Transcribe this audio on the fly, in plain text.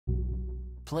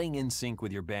Playing in sync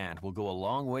with your band will go a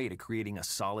long way to creating a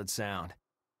solid sound.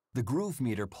 The groove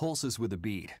meter pulses with the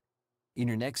beat. In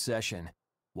your next session,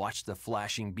 watch the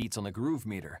flashing beats on the groove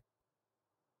meter.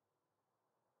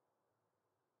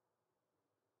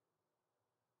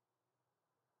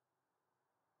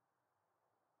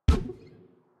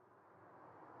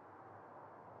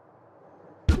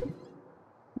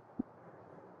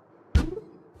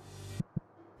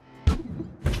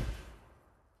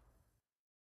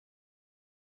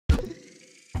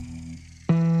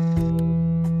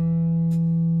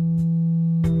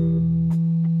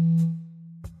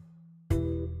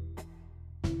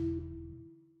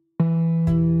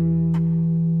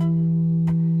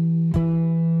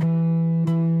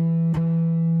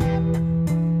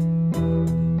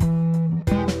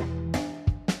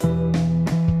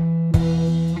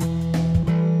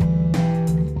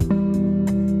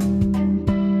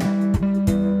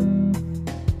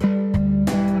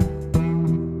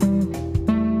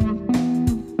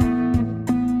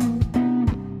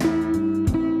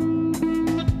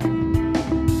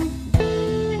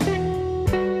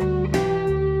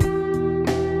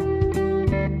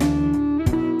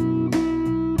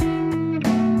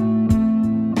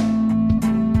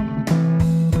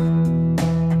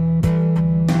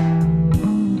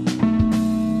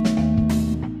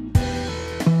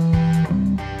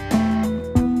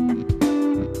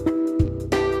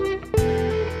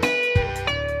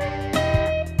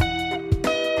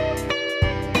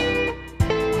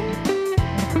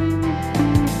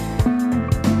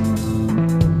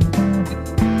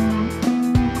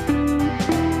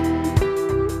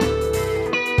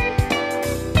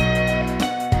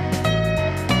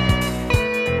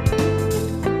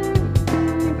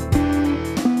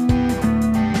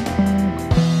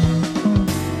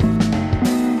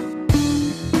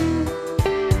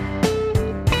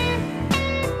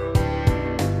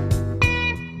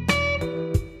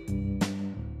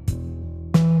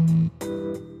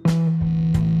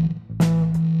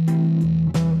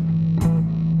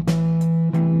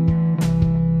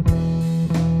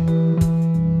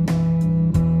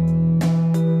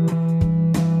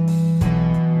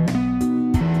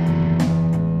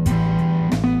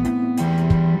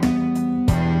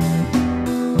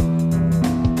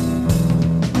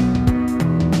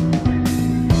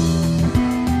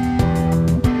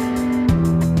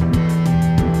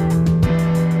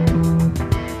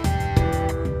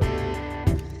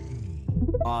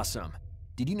 Awesome.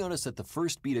 Did you notice that the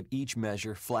first beat of each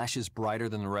measure flashes brighter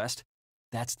than the rest?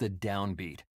 That's the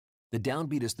downbeat. The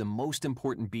downbeat is the most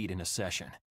important beat in a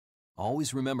session.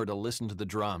 Always remember to listen to the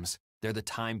drums. They're the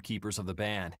timekeepers of the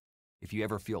band. If you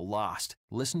ever feel lost,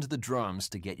 listen to the drums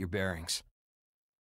to get your bearings.